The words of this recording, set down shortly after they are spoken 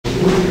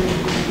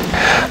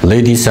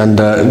Ladies and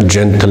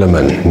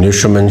gentlemen,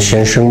 nüşümün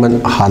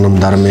şenşіңмін,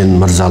 ханымдар мен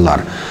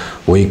мырзалар.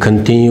 We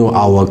continue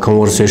our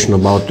conversation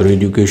about the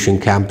education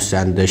camps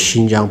and the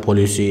Xinjiang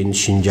policy in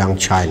Xinjiang,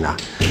 China.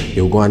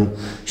 有关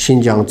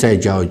新疆在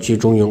教集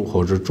中营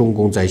或者中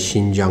共在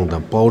新疆的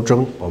暴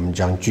政，我们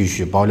将继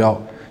续爆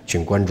料，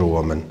请关注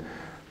我们。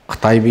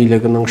Қытай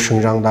билігінің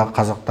Xinjiangдағы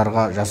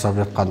қазақтарға жасап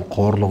жатқан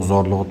қорлық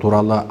зорлығы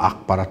туралы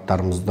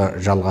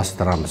ақпараттарымызды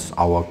жалғастырамыз.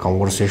 Our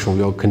conversation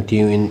will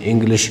continue in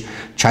English,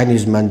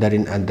 Chinese,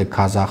 Mandarin and the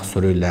Kazakh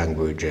three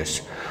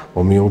languages.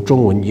 我们用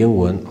中文、英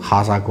文、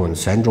哈萨克文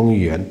三种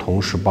语言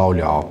同时爆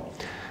料。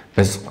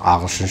Біз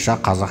ағылшынша,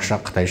 қазақша,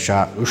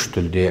 қытайша үш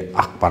тілде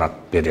ақпарат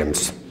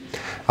береміз.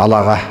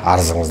 Аллаға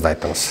арызыңызды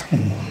айтыңыз.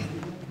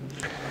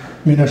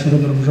 Мен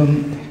Нұрымжан,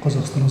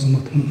 Қазақстан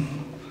азаматымын.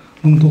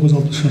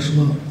 1960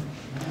 жылы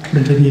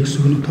бірінші екісі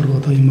күні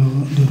Тарбағат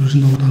аймағы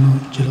Дәулетжан ауданы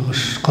Желағаш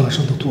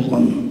қалашығында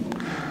туылған.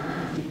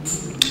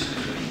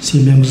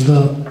 Семьямызда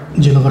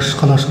Желағаш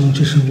қалашығының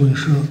шешімі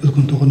бойынша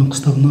үлкен тоғанның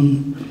қыстағынан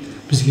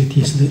бізге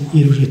тиесілі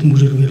 57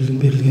 мужер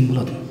берілген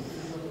болатын.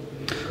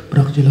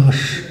 Бірақ Желағаш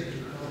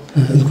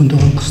үлкен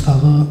тоған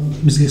қыстағы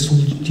бізге сол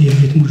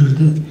 57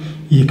 мужерді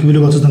 2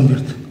 бөліп атыздан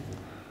берді.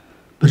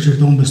 Бір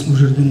жерде 15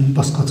 мужерден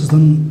басқа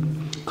атыздан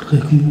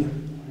 42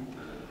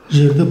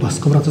 жерді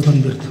басқа бір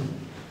атыздан берді.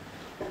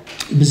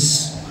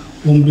 Біз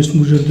 15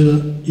 мужерді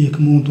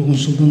 2019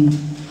 жылдан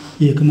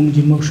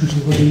 2023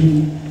 жылға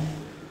дейін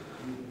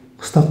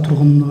қыстақ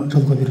тұрғынына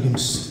жалға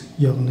бергенбіз.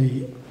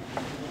 Яғни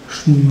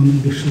 3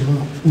 миллионның 5 жылға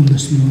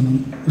 15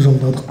 миллионын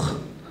жалдадық.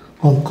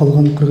 Ал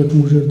қалған 42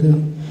 мужерді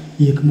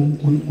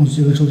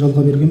 2018 жыл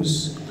жалға бергенбіз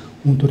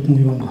 14 мың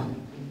юанға.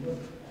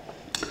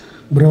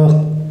 Бірақ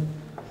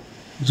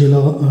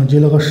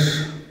Желағаш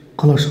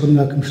қалашығының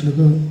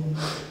әкімшілігі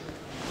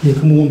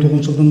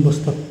 2019 жылдан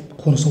бастап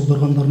қоныс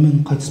аударғандар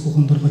мен қайтыс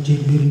болғандарға жер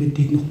берілмейді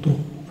дейтін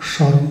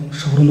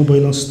шығарыны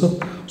байланысты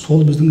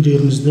сол біздің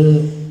жерімізді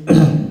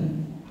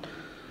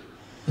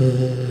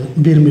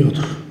бермей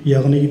отыр.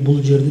 Яғни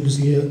бұл жерді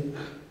бізге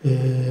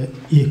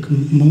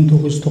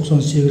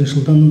 1998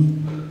 жылдан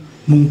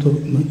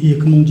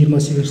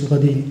 2028 жылға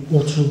дейін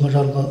 30 жылға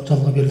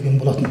жалға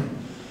берілген болатын.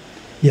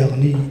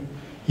 Яғни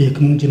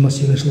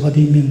 2028 жылға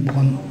дейін мен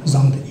бұған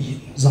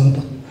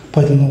заңды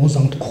пайдалануға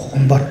заңды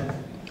құқығым бар.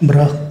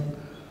 Бірақ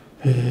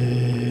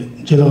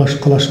Желағаш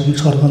қалашығын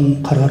шығарған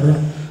қарары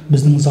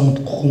біздің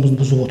заңды құқығымызды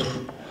бұзып отыр.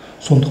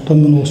 Сондықтан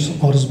мен осы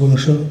арыз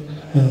бойынша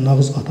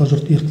нағыз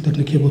Атажұрт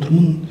еріктілеріне келіп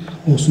отырмын.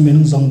 Осы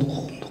менің заңды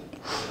құқығымды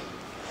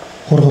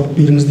қорғап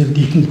беріңіздер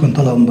дейтін үлкен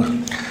талабым бар.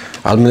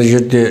 Ал мына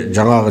жерде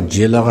жаңағы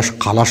Желағаш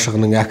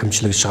қалашығының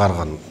әкімшілігі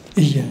шығарған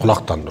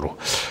құлақтандыру.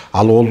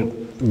 Ал ол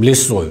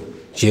білесіз ғой,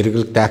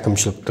 жергілікті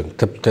әкімшіліктің,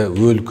 тіпті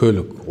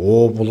өлкелік,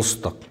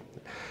 облыстық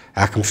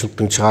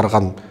әкімшіліктің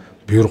шығарған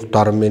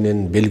бұйрықтары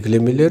менен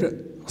белгілемелері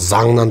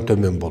заңнан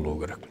төмен болуы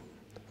керек.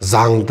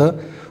 Заңды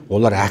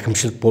олар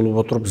әкімшілік болып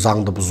отырып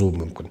заңды бұзуы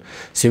мүмкін.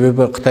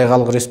 Себебі Қытай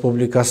Халық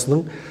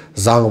Республикасының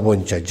заңы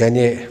бойынша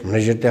және мына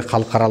жерде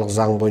халықаралық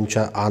заң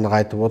бойынша анық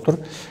айтып отыр.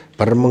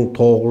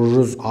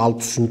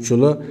 1963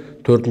 жылы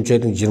 4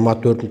 айдың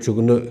 24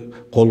 күні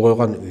қол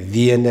қойған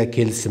Вена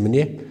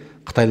келісіміне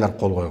Қытайлар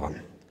қол қойған.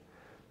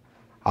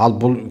 Ал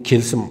бұл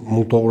келісім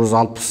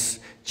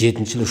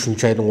 1967 жылы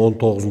 3 айдың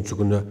 19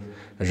 күні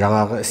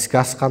жаңағы іске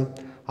асқан.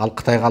 Ал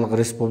Қытай Халық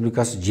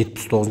Республикасы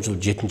 79 жыл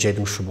 7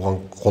 айдың 3-і бұған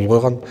қол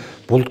қойған.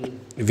 Бұл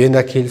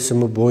Вена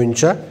келісімі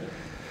бойынша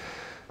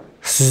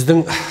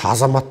сіздің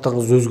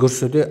азаматтығыңыз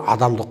өзгерсе де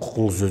адамдық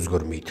құқыңыз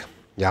өзгермейді.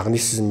 Яғни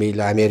сіз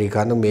мейлі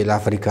Американың, мейлі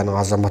Африканың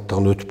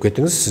азаматтығын өтіп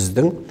кетіңіз,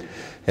 сіздің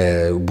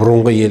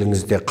бұрынғы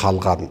еліңізде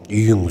қалған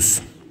үйіңіз,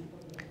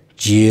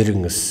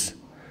 жеріңіз,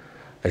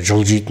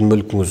 жылжитын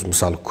мүлкіңіз,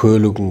 мысалы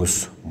көлігіңіз,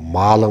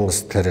 малыңыз,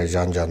 тірі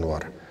жан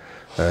жануар,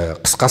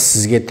 қысқасы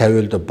сізге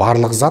тәуелді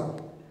барлық зат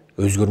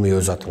өзгермей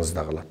өз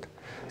атыңызда қалады.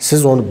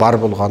 Сіз оны бар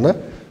болғаны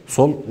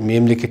сол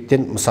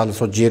мемлекеттен, мысалы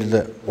сол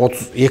жерді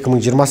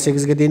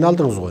 2028-ге дейін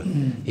алдыңыз ғой.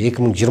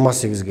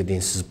 2028-ге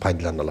дейін сіз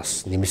пайдалана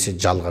аласыз. Немесе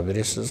жалға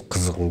бересіз,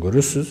 қызығын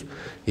көресіз.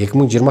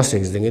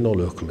 2028-ден кейін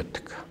ол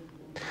өкіметтік.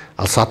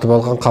 Ал сатып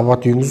алған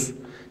қабат үйіңіз,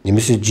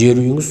 немесе жер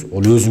үйіңіз,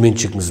 ол өз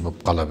меншігіңіз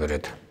болып қала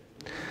береді.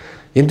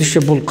 Ендеше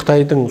бұл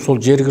Қытайдың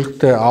сол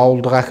жергілікті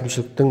ауылдық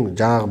әкімшіліктің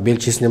жаңағы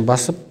белшесінен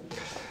басып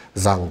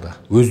заңды.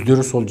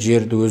 Өздері сол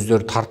жерді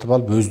өздері тартып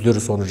алып,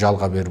 өздері соны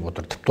жалға беріп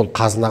отыр. Тіпті ол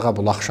қазынаға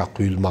бұл ақша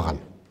құйылмаған.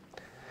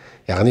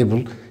 Яғни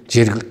бұл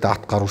жергілікті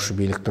атқарушы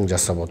биліктің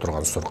жасап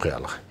отырған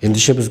сұрқиялығы.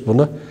 Ендеше біз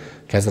бұны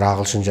қазір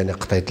ағылшын және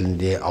Қытай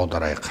тілінде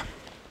аударайық.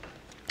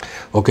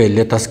 Okay,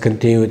 let us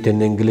continue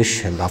in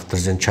English and after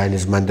the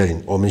Chinese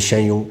Mandarin. 我们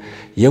先用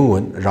英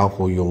文，然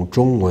后用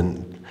中文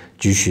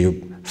继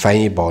续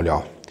翻译爆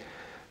料。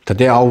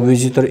Today our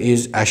visitor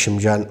is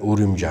Xinjiang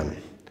Urimjan.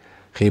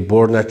 He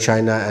born at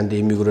China and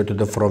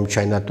immigrated from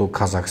China to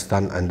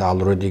Kazakhstan and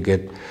already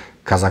get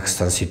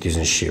Kazakhstan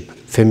citizenship.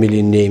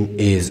 Family name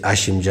is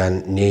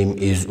Ashimjan, name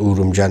is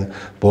Urumjan,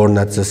 born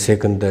at the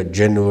 2nd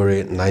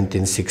January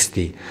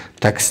 1960.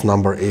 Tax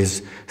number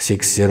is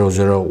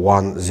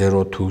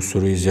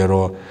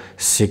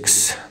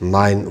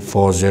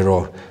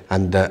 60010230690,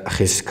 and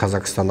his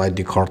Kazakhstan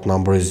ID card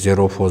number is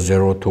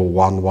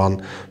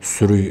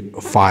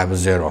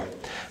 040211350.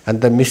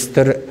 And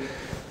Mr.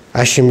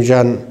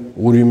 Ashimjan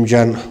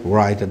Urumjan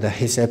write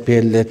his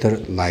appeal letter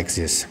like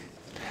this.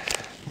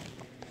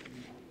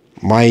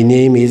 My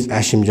name is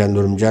Ashimjan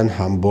Urumjan.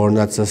 I'm born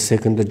at the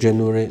 2nd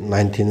January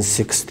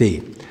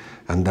 1960,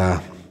 and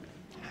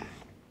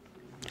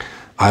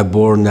I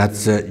born at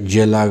the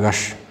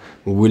Jelagash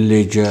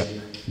village,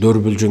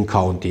 Durbuljun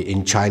County,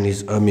 in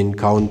Chinese Amin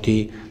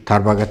County,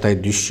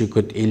 Tarbagatai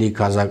District, Ili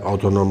Kazakh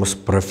Autonomous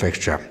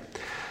Prefecture.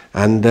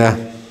 And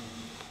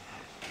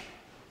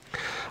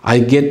I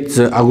get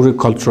the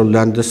agricultural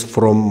lands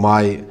from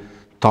my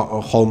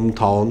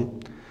hometown,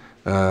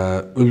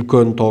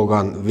 Ulkön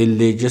Togan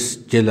villages,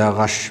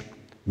 Jelagash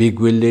big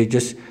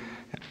villages,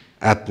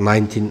 at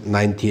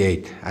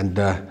 1998, and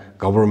the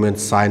government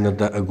signed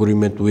the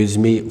agreement with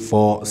me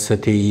for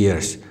 30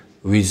 years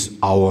with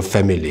our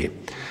family.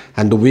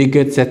 And we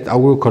get that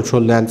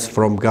agricultural lands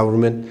from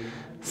government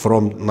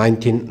from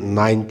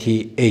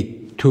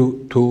 1998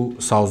 to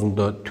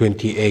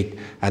 2028,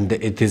 and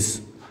it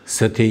is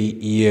 30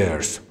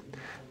 years.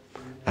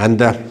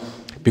 And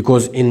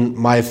because in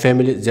my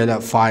family there are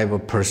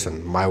 5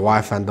 persons, my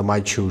wife and my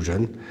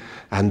children,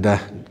 and the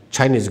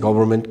Chinese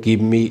government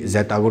give me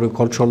that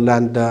agricultural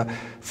land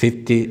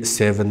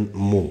 57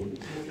 mu,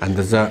 and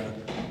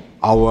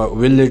our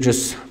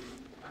villages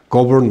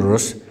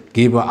governors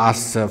give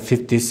us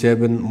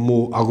 57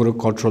 mu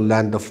agricultural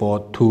land for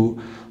 2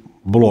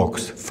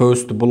 blocks.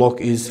 First block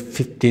is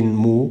 15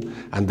 mu,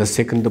 and the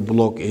second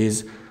block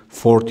is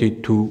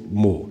 42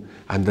 mu,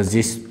 and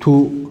these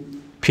 2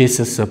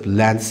 pieces of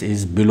lands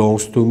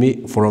belongs to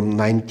me from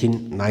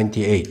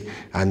 1998,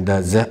 and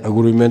the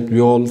agreement we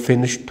all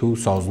finished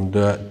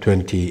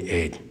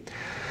 2028.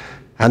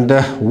 And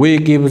we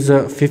give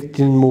the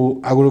 15 mu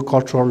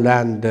agricultural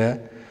land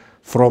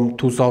from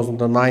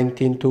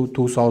 2019 to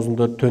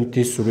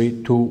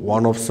 2023 to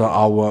one of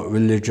our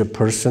village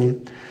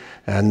person,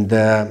 and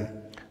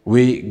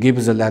we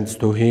give the lands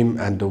to him,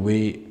 and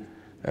we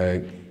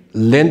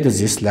lend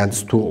these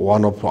lands to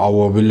one of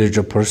our village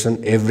person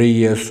every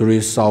year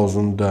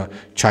 3,000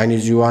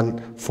 Chinese yuan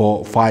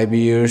for 5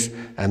 years,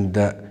 and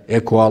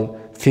equal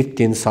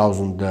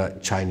 15,000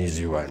 Chinese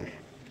yuan.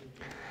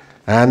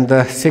 And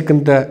the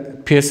second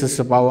pieces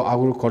of our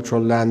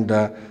agricultural land,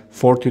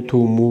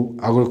 42 mu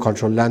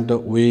agricultural land,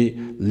 we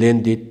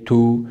lend it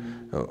to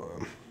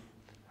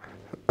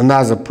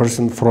another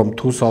person from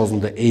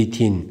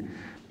 2018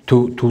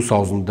 to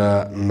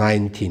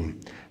 2019,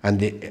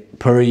 and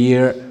per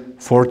year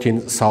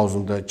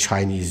 14,000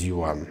 Chinese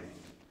yuan.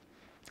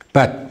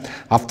 But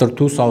after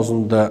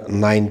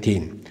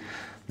 2019,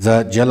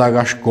 the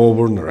Jelagash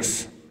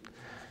governors,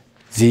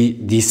 they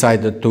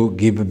decided to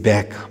give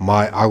back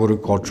my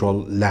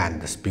agricultural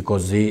lands,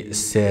 because they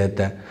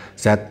said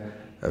that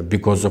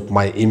because of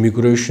my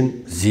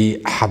immigration, they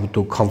have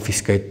to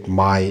confiscate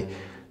my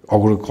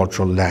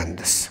agricultural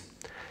lands.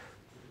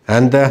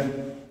 And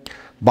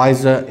by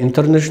the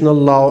international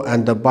law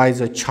and by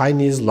the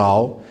Chinese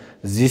law,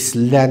 this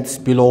land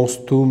belongs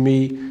to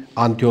me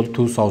until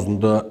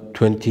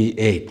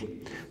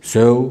 2028.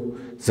 So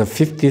the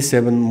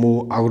 57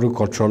 mu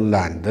agricultural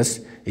lands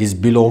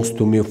belongs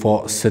to me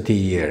for 30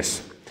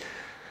 years.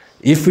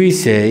 If we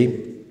say,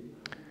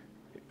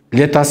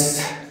 let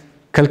us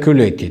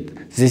calculate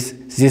it, this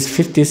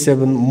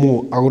 57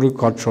 mu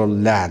agricultural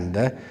land,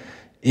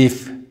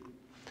 if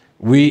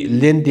we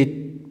lend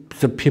it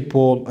to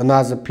people,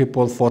 another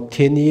people for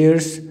 10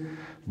 years,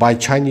 by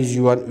Chinese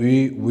yuan,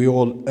 we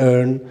will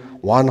earn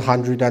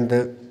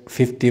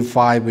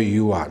 155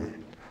 yuan,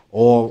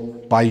 or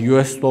by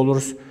US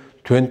dollars,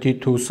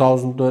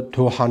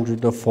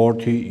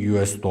 22,240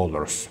 US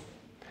dollars.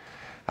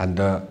 And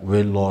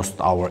we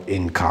lost our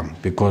income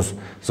because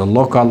the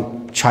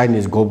local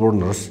Chinese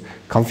governors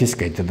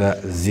confiscated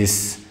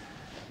these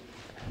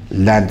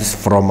lands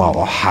from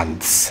our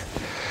hands.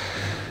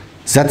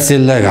 That's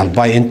illegal.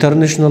 By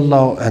international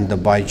law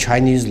and by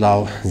Chinese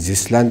law,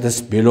 this land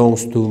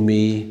belongs to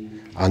me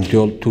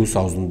until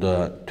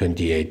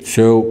 2028.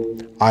 So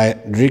I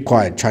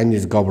require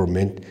Chinese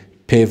government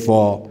pay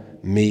for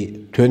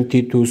me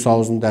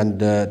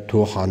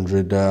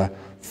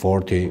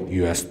 22,240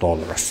 US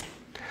dollars.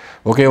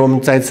 OK， 我们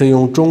再次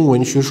用中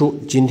文叙述。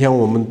今天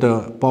我们的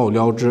爆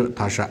料者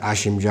他是阿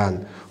辛詹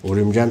乌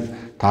林詹，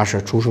他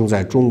是出生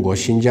在中国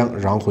新疆，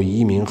然后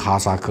移民哈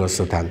萨克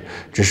斯坦，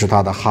这是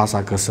他的哈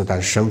萨克斯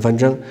坦身份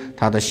证。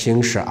他的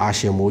姓是阿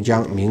谢木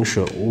江，名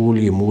是乌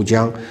里木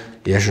江，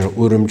也是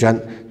乌林詹。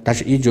但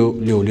是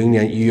1960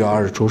年1月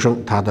2日出生，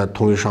他的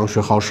同一上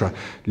学号是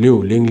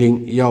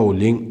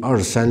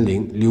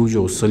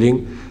6001023069040，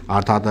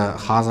而他的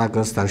哈萨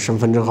克斯坦身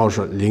份证号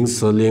是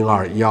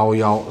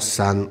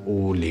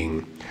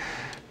0402111350。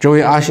这位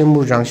阿西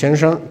木张先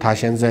生，他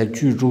现在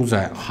居住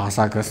在哈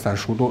萨克斯坦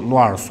首都努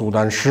尔苏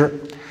丹市。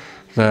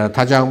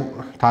他将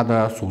他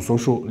的诉讼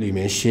书里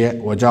面写：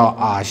我叫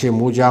阿西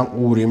木江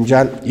乌林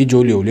江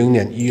，1960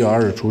年1月2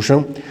日出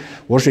生。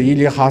我是伊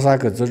犁哈萨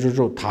克自治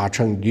州塔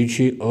城地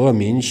区鄂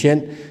民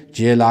县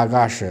杰拉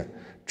嘎市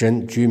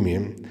镇居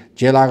民。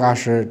杰拉嘎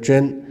市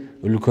镇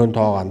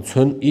울큰토간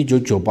村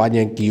1998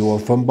年给我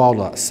分包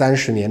了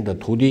30年的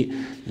土地，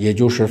也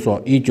就是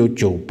说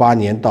1998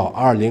年到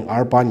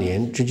2028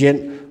年之间，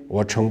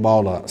我承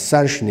包了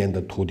30年的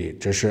土地，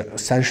这是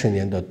30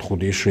年的土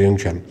地使用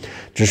权，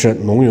这是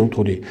农用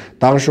土地。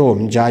当时我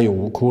们家有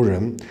5口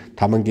人，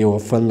他们给我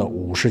分了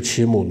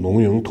57亩农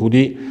用土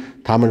地，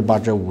他们把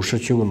这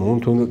57亩农用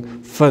土地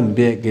分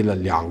别给了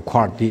2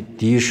块地，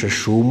第一是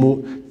15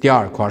亩，第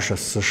2块是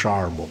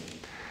42亩。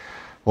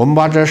我们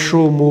把这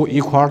15亩一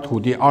块土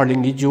地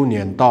2019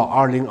年到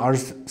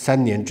2023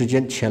年之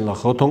间签了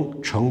合同，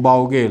承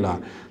包给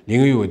了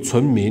另一位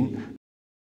村民